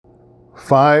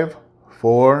5,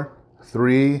 4,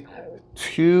 3,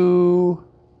 2,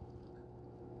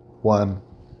 1.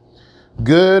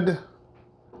 Good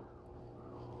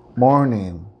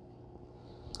morning.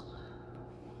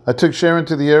 I took Sharon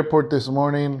to the airport this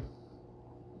morning.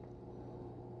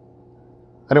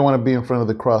 I didn't want to be in front of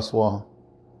the cross wall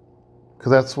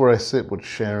because that's where I sit with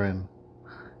Sharon.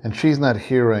 And she's not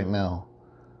here right now.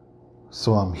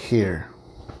 So I'm here.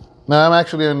 Now I'm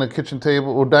actually on the kitchen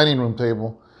table or dining room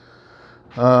table.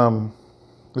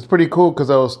 It's pretty cool because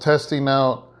I was testing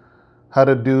out how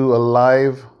to do a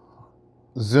live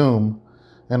Zoom,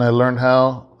 and I learned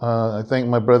how. I thank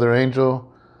my brother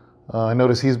Angel. I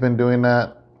noticed he's been doing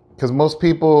that because most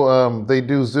people, they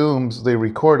do Zooms, they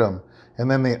record them,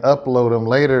 and then they upload them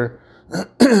later.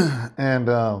 And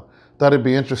thought it'd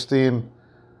be interesting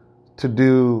to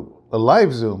do a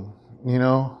live Zoom. You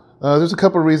know, there's a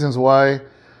couple of reasons why.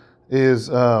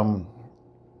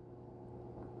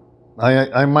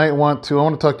 I might want to. I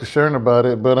want to talk to Sharon about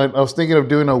it, but I was thinking of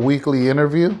doing a weekly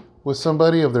interview with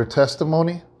somebody of their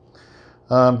testimony,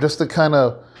 just to kind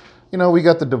of, you know, we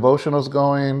got the devotionals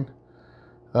going.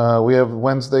 We have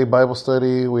Wednesday Bible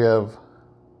study. We have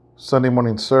Sunday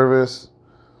morning service.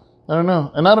 I don't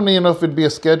know. And I don't even know if it'd be a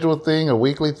scheduled thing, a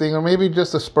weekly thing, or maybe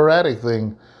just a sporadic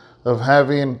thing of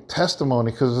having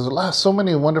testimony, because there's so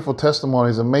many wonderful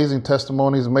testimonies, amazing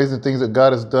things that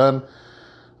God has done.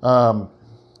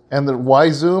 And the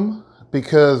why Zoom?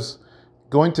 Because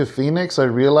going to Phoenix, I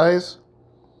realize,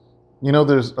 you know,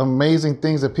 there's amazing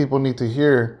things that people need to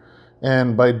hear.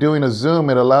 And by doing a Zoom,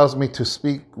 it allows me to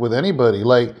speak with anybody.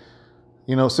 Like,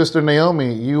 you know, Sister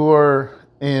Naomi, you are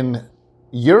in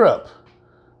Europe.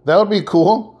 That would be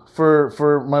cool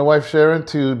for my wife Sharon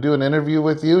to do an interview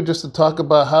with you, just to talk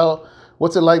about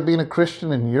what's it like being a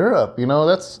Christian in Europe. You know,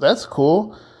 that's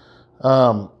cool.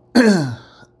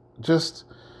 Just,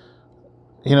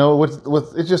 you know, with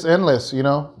it's just endless, you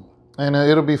know, and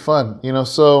it'll be fun, you know.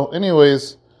 So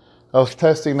anyways, I was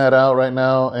testing that out right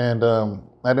now, and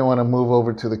I didn't want to move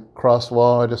over to the cross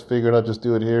wall. I just figured I'd just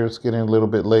do it here. It's getting a little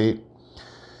bit late.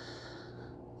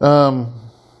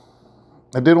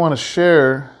 I did want to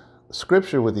share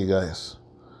scripture with you guys.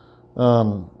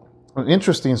 An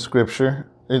interesting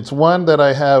scripture. It's one that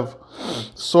I have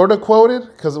sort of quoted,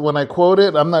 because when I quote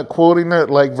it, I'm not quoting it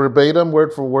like verbatim,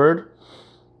 word for word.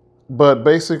 But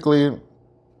basically,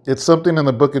 it's something in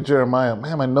the book of Jeremiah.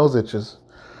 Man, my nose itches.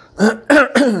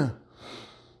 And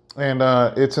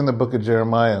it's in the book of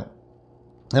Jeremiah.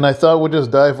 And I thought we'd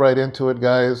just dive right into it,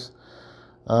 guys.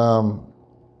 So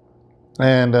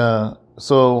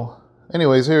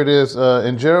anyways, here it is.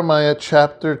 In Jeremiah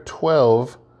chapter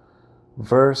 12,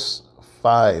 verse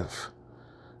 5.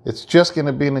 It's just going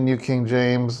to be in the New King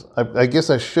James. I guess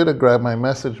I should have grabbed my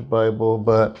Message Bible,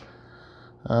 but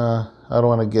I don't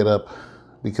want to get up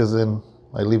because then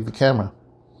I leave the camera.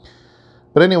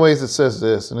 But anyways, it says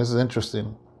this, and this is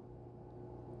interesting.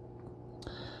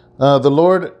 The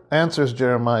Lord answers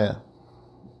Jeremiah,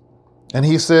 and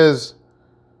he says,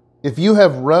 if you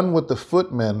have run with the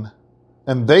footmen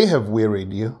and they have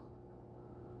wearied you,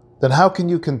 then how can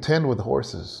you contend with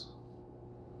horses?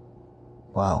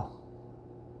 Wow.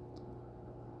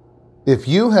 If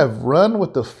you have run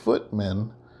with the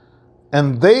footmen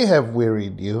and they have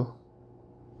wearied you,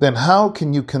 then how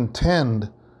can you contend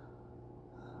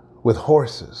with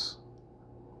horses?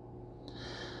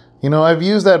 You know, I've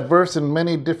used that verse in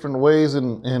many different ways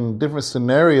in different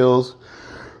scenarios,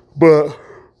 but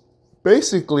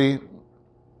basically,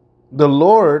 the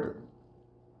Lord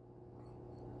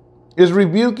is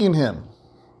rebuking him.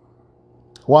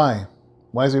 Why?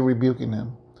 Why is he rebuking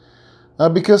him?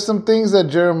 Because some things that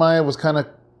Jeremiah was kind of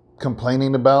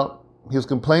complaining about. He was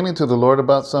complaining to the Lord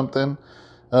about something.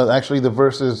 Actually, the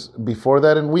verses before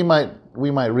that, and we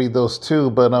might read those too,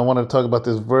 but I want to talk about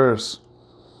this verse.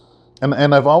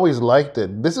 And I've always liked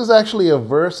it. This is actually a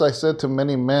verse I said to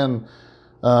many men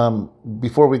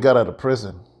before we got out of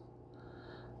prison.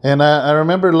 And I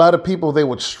remember a lot of people, they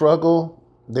would struggle.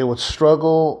 They would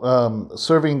struggle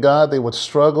serving God. They would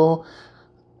struggle.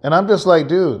 And I'm just like,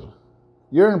 dude,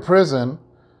 you're in prison.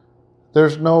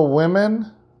 There's no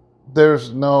women.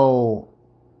 There's no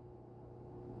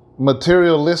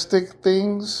materialistic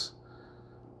things.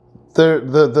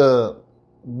 The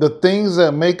things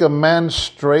that make a man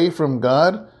stray from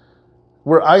God.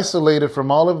 We're isolated from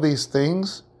all of these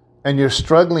things. And you're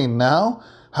struggling now.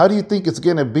 How do you think it's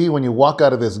going to be when you walk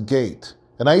out of this gate?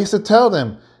 And I used to tell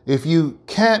them, if you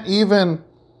can't even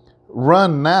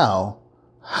run now,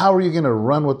 how are you going to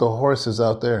run with the horses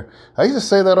out there? I used to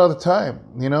say that all the time,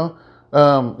 you know.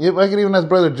 If I could even ask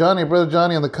Brother Johnny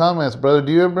in the comments, brother,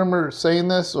 do you remember saying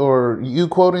this, or you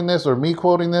quoting this, or me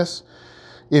quoting this?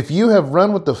 if you have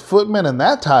run with the footmen and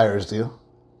that tires you,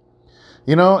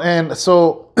 and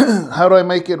so how do I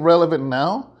make it relevant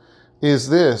now?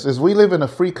 Is we live in a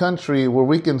free country where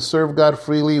we can serve God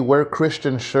freely, wear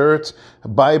Christian shirts,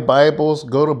 buy Bibles,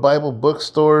 go to Bible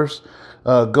bookstores,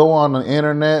 go on the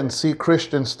internet and see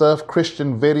Christian stuff,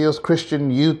 Christian videos,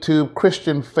 Christian YouTube,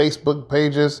 Christian Facebook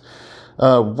pages,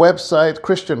 websites,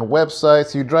 Christian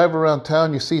websites. You drive around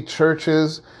town, you see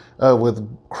churches with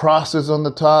crosses on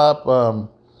the top.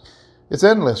 It's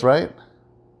endless, right?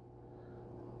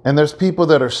 And there's people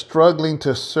that are struggling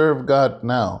to serve God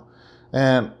now.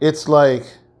 And it's like,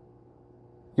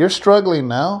 you're struggling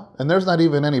now, and there's not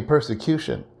even any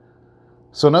persecution.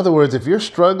 So in other words, if you're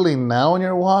struggling now in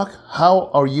your walk,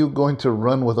 how are you going to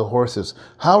run with the horses?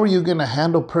 How are you going to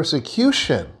handle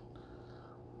persecution?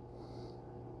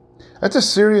 That's a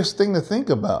serious thing to think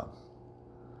about.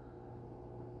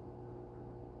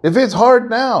 If it's hard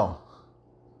now,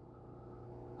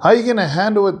 how are you going to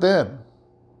handle it then?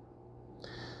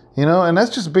 And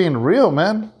that's just being real,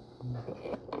 man.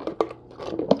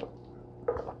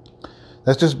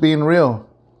 That's just being real.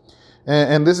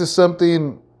 And this is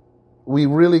something we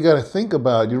really got to think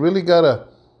about. You really got to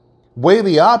weigh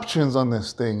the options on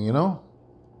this thing,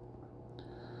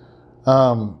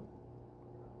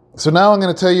 So now I'm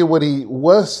going to tell you what he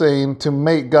was saying to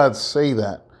make God say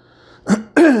that.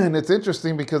 And it's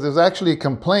interesting because there's actually a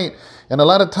complaint. And a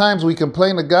lot of times we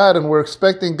complain to God and we're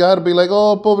expecting God to be like,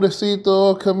 oh,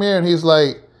 pobrecito, come here. And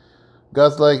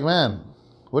God's like, man,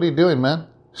 what are you doing, man?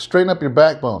 Straighten up your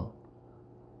backbone.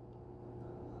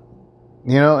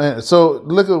 And so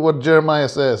look at what Jeremiah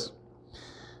says.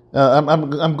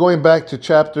 I'm going back to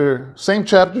chapter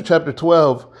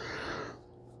 12.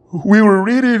 We were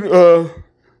reading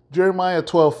Jeremiah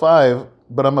 12:5,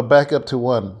 but I'm going to back up to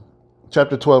 1.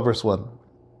 Chapter 12, verse 1.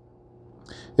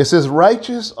 It says,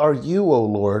 righteous are you, O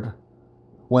Lord,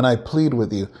 when I plead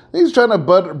with you. He's trying to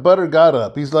butter God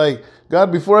up. He's like,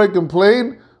 God, before I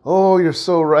complain, oh, you're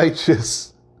so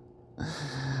righteous.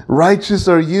 Righteous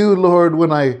are you, Lord,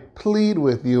 when I plead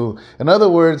with you. In other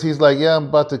words, he's like, yeah, I'm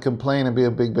about to complain and be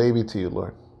a big baby to you,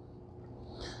 Lord.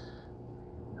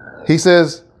 He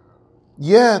says,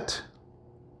 yet,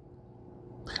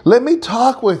 let me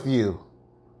talk with you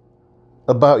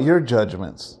about your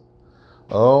judgments.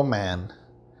 Oh, man.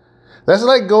 That's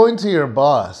like going to your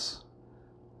boss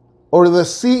or the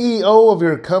CEO of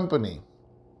your company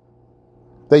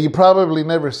that you probably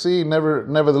never see,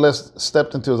 nevertheless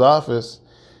stepped into his office.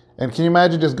 And can you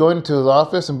imagine just going into his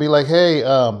office and be like, hey,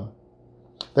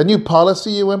 the new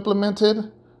policy you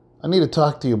implemented, I need to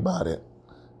talk to you about it.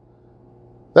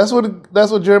 That's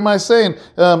what Jeremiah's saying.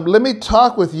 Let me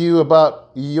talk with you about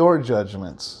your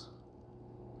judgments.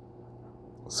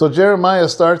 So Jeremiah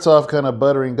starts off kind of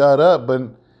buttering God up, but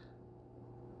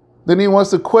then he wants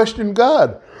to question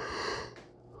God.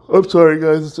 I'm sorry,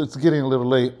 guys, it's getting a little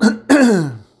late.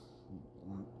 And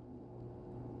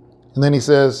then he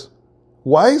says,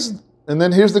 and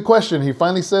then here's the question. He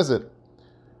finally says it.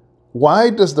 Why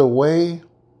does the way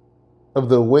of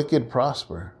the wicked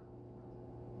prosper?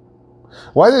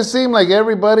 Why does it seem like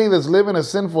everybody that's living a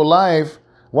sinful life,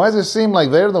 why does it seem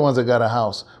like they're the ones that got a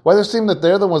house? Why does it seem that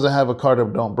they're the ones that have a car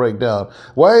that don't break down?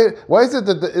 Why is it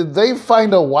that they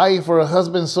find a wife or a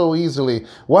husband so easily?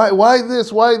 Why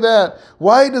this? Why that?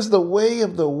 Why does the way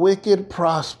of the wicked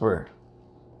prosper?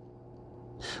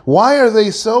 Why are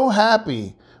they so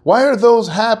happy? Why are those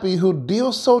happy who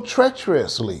deal so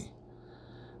treacherously?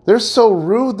 They're so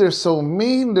rude, they're so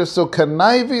mean, they're so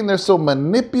conniving, they're so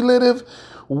manipulative.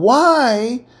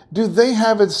 Why do they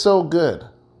have it so good?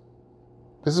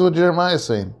 This is what Jeremiah is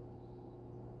saying.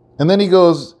 And then he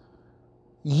goes,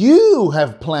 you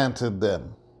have planted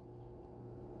them.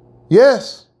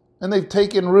 Yes, and they've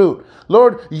taken root.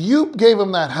 Lord, you gave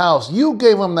them that house. You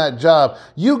gave them that job.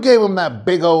 You gave them that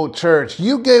big old church.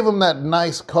 You gave them that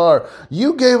nice car.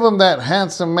 You gave them that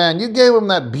handsome man. You gave them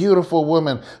that beautiful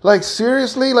woman. Like,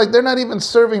 seriously? Like, they're not even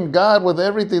serving God with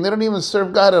everything. They don't even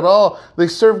serve God at all. They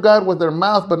serve God with their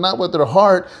mouth, but not with their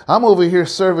heart. I'm over here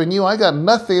serving you. I got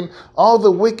nothing. All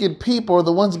the wicked people are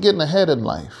the ones getting ahead in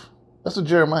life. That's what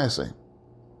Jeremiah is saying.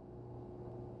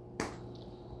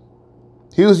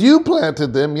 You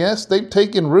planted them. Yes, they've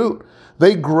taken root.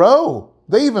 They grow.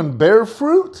 They even bear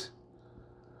fruit.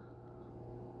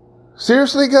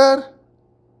 Seriously, God?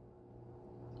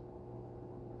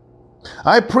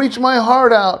 I preach my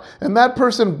heart out, and that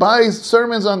person buys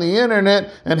sermons on the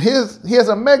internet, and he has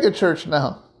a mega church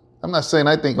now. I'm not saying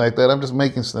I think like that. I'm just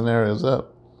making scenarios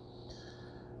up.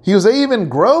 They even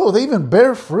grow. They even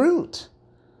bear fruit.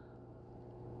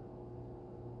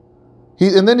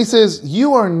 And then he says,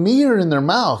 you are near in their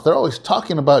mouth. They're always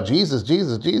talking about Jesus,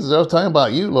 Jesus, Jesus. They're always talking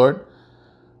about you, Lord.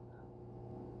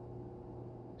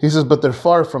 He says, but they're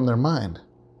far from their mind.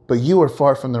 But you are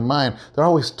far from their mind. They're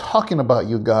always talking about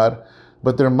you, God,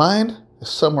 but their mind is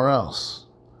somewhere else.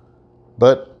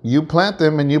 But you plant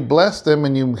them and you bless them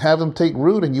and you have them take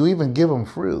root and you even give them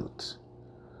fruit.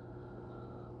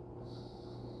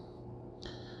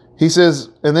 He says,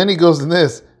 and then he goes in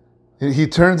this, he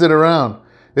turns it around.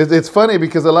 It's funny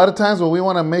because a lot of times when we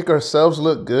want to make ourselves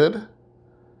look good,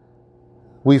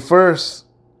 we first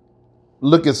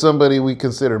look at somebody we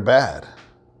consider bad.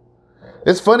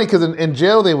 It's funny because in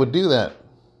jail they would do that.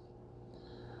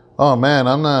 Oh man,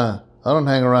 I don't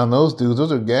hang around those dudes.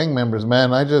 Those are gang members,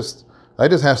 man. I just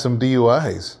have some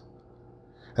DUIs.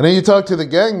 And then you talk to the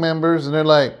gang members and they're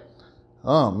like,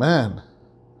 oh man,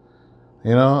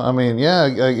 I mean, yeah, I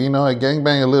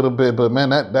gangbang a little bit, but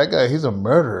man, that guy, he's a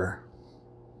murderer.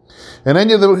 And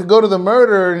then you go to the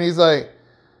murderer and he's like,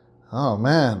 oh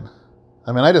man,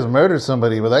 I mean, I just murdered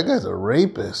somebody, but that guy's a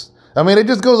rapist. I mean, it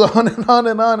just goes on and on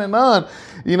and on and on,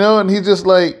 and he's just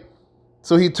like,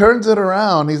 so he turns it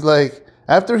around. He's like,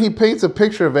 after he paints a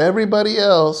picture of everybody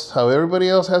else, how everybody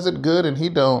else has it good and he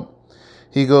don't,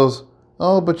 he goes,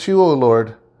 oh, but you, oh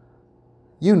Lord,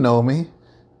 you know me.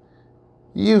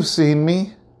 You've seen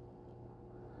me.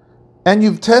 And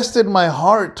you've tested my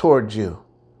heart towards you.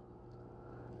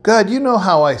 God, you know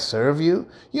how I serve you.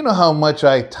 You know how much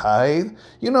I tithe.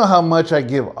 You know how much I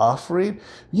give offering.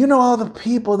 You know all the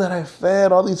people that I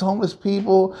fed, all these homeless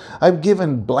people. I've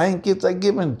given blankets. I've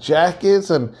given jackets.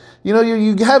 And,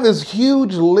 you have this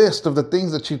huge list of the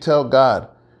things that you tell God.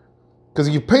 Because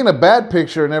you paint a bad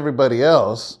picture in everybody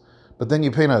else, but then you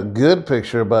paint a good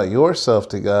picture about yourself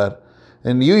to God.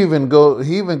 And he even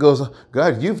goes,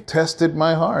 God, you've tested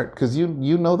my heart because you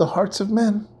know the hearts of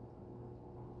men.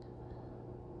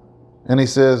 And he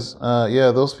says,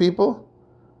 yeah, those people,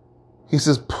 he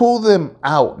says, pull them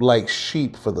out like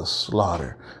sheep for the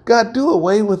slaughter. God, do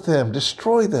away with them.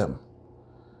 Destroy them.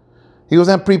 He goes,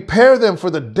 and prepare them for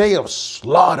the day of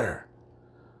slaughter.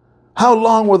 How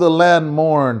long will the land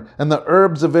mourn and the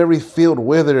herbs of every field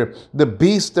wither? The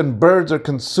beasts and birds are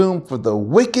consumed for the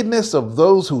wickedness of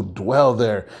those who dwell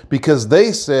there, because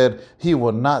they said, he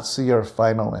will not see our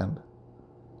final end.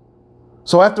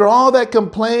 So after all that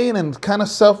complaint and kind of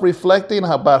self-reflecting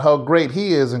about how great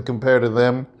he is in compared to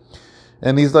them,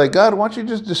 and he's like, God, why don't you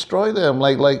just destroy them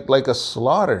like a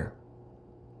slaughter?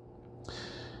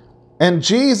 And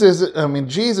Jesus,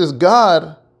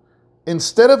 God,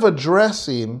 instead of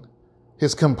addressing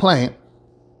his complaint,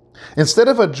 instead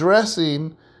of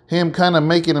addressing him kind of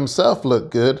making himself look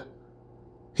good,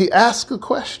 he asked a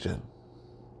question.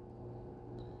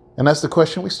 And that's the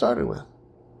question we started with.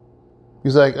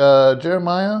 He's like,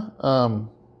 Jeremiah,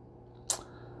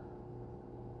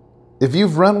 if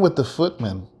you've run with the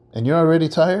footmen and you're already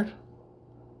tired,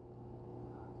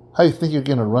 how do you think you're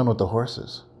going to run with the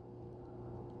horses?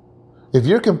 If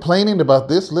you're complaining about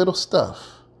this little stuff,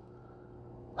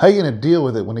 how are you going to deal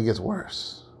with it when it gets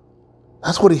worse?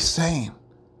 That's what he's saying.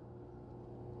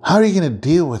 How are you going to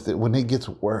deal with it when it gets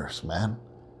worse, man?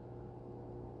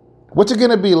 What's it going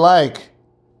to be like?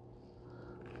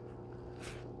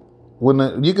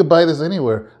 You could buy this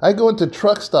anywhere. I go into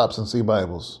truck stops and see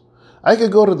Bibles. I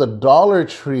could go to the Dollar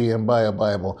Tree and buy a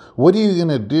Bible. What are you going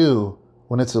to do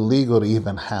when it's illegal to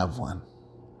even have one?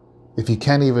 If you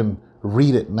can't even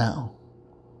read it now?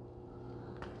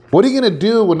 What are you going to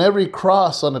do when every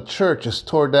cross on a church is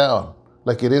torn down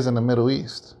like it is in the Middle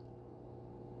East?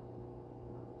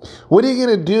 What are you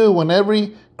going to do when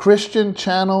every Christian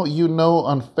channel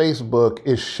on Facebook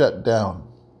is shut down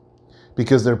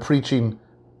because they're preaching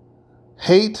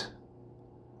hate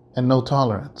and no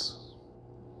tolerance?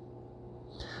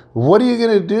 What are you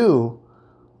going to do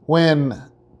when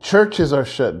churches are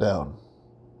shut down?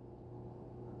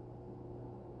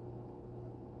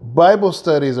 Bible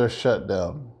studies are shut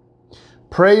down.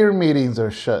 Prayer meetings are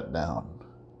shut down.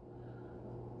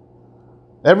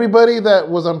 Everybody that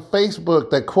was on Facebook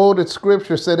that quoted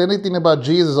scripture, said anything about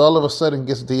Jesus, all of a sudden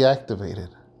gets deactivated.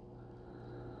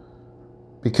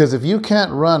 Because if you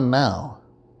can't run now,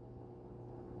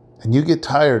 and you get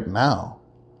tired now,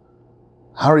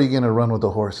 how are you going to run with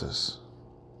the horses?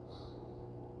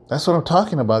 That's what I'm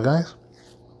talking about, guys.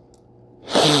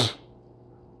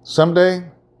 Someday,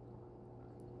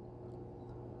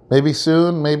 maybe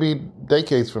soon, maybe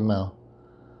decades from now,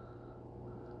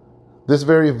 this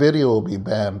very video will be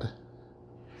banned.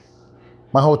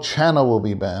 My whole channel will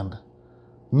be banned.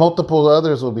 Multiple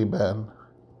others will be banned.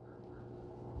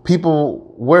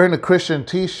 People wearing a Christian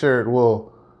t-shirt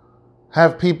will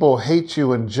have people hate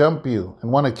you and jump you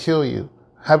and want to kill you.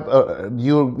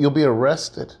 you'll be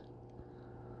arrested.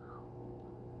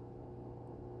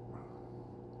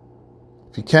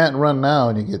 If you can't run now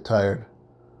and you get tired,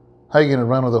 how are you going to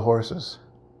run with the horses?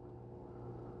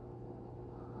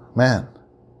 Man,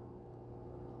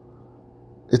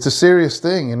 it's a serious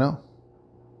thing, you know.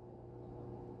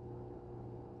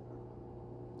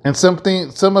 And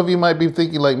some of you might be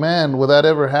thinking like, man, will that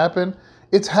ever happen?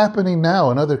 It's happening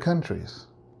now in other countries.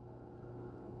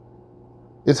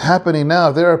 It's happening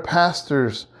now. There were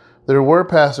pastors.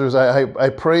 I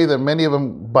pray that many of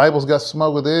them, Bibles got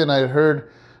smuggled in. I heard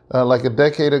like a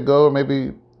decade ago, or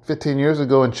maybe 15 years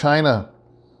ago in China,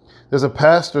 there's a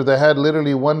pastor that had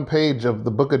literally one page of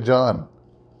the book of John.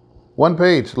 One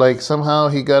page, like somehow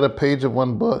he got a page of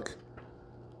one book.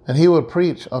 And he would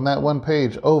preach on that one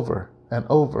page over and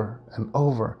over and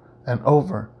over and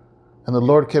over. And the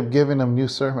Lord kept giving him new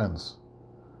sermons.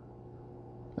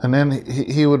 And then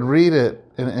he would read it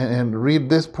and read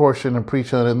this portion and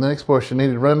preach on it. And the next portion,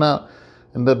 he'd run out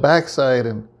in the backside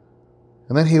and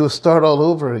then he would start all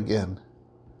over again.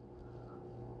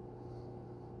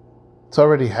 It's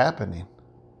already happening.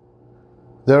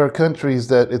 There are countries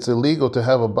that it's illegal to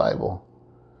have a Bible.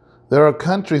 There are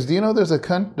countries, do you know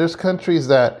there's countries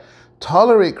that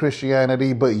tolerate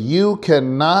Christianity, but you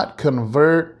cannot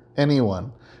convert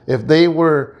anyone. If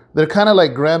they're kind of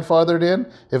like grandfathered in.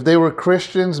 If they were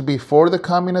Christians before the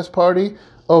Communist Party,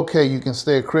 okay, you can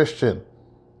stay a Christian.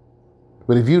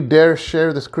 But if you dare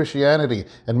share this Christianity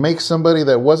and make somebody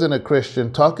that wasn't a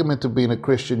Christian, talk them into being a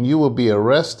Christian, you will be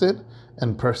arrested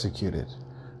and persecuted.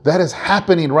 That is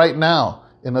happening right now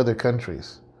in other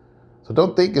countries. So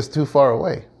don't think it's too far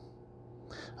away.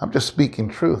 I'm just speaking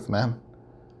truth, man.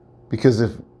 Because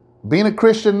if being a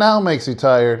Christian now makes you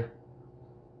tired,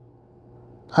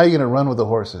 how are you going to run with the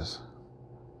horses?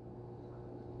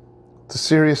 It's a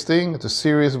serious thing. It's a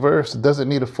serious verse. It doesn't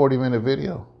need a 40-minute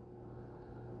video.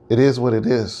 It is what it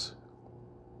is.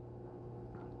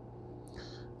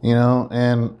 You know,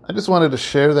 and I just wanted to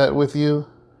share that with you.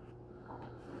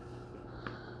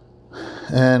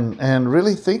 And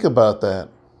really think about that.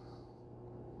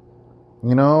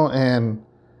 You know, and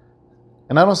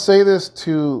I don't say this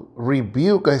to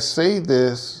rebuke. I say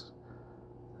this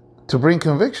to bring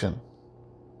conviction.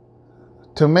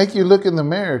 To make you look in the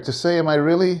mirror, to say, am I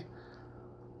really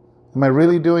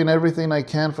doing everything I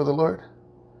can for the Lord?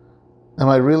 Am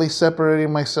I really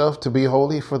separating myself to be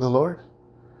holy for the Lord?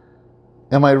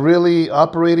 Am I really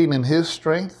operating in His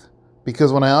strength?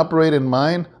 Because when I operate in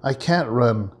mine, I can't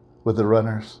run with the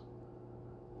runners.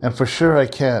 And for sure, I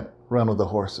can't run with the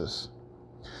horses.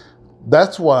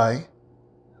 That's why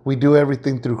we do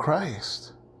everything through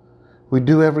Christ. We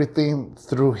do everything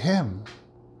through Him.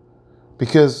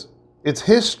 Because it's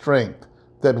His strength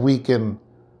that we can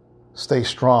stay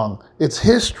strong. It's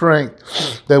His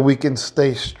strength that we can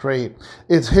stay straight.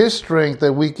 It's His strength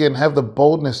that we can have the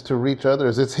boldness to reach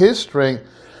others. It's His strength.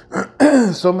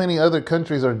 So many other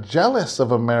countries are jealous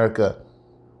of America.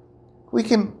 You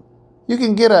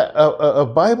can get a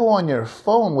Bible on your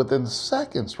phone within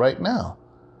seconds right now.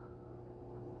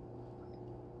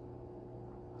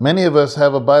 Many of us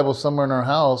have a Bible somewhere in our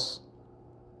house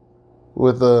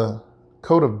with a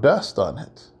coat of dust on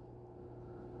it.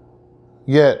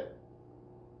 Yet,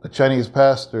 a Chinese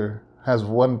pastor has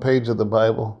one page of the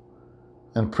Bible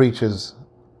and preaches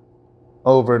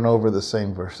over and over the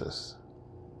same verses.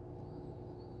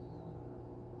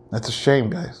 That's a shame,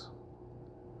 guys.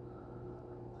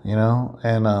 You know,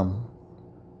 and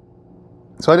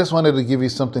so I just wanted to give you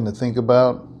something to think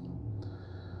about.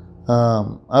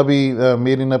 I'll be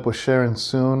meeting up with Sharon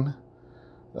soon.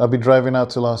 I'll be driving out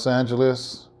to Los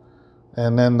Angeles,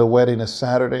 and then the wedding is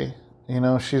Saturday. You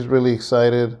know, she's really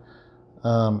excited.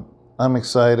 I'm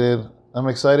excited. I'm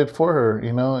excited for her.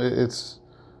 You know, it's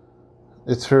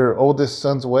her oldest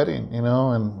son's wedding, you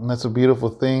know, and that's a beautiful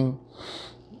thing,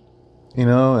 you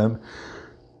know, and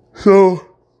so,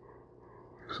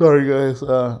 sorry guys,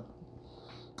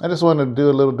 I just wanted to do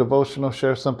a little devotional,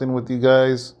 share something with you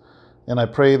guys, and I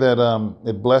pray that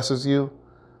it blesses you,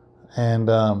 and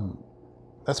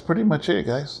that's pretty much it,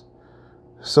 guys.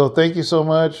 So thank you so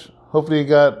much. Hopefully you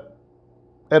got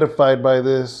edified by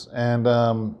this, and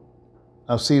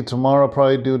I'll see you tomorrow. I'll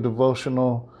probably do a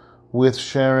devotional with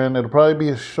Sharon. It'll probably be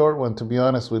a short one, to be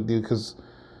honest with you, because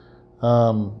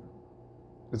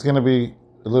it's going to be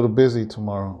a little busy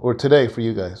tomorrow, or today for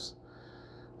you guys.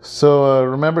 So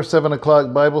remember, 7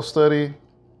 o'clock Bible study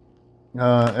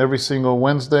every single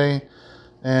Wednesday.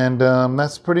 And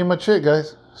that's pretty much it,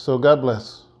 guys. So God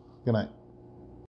bless. Good night.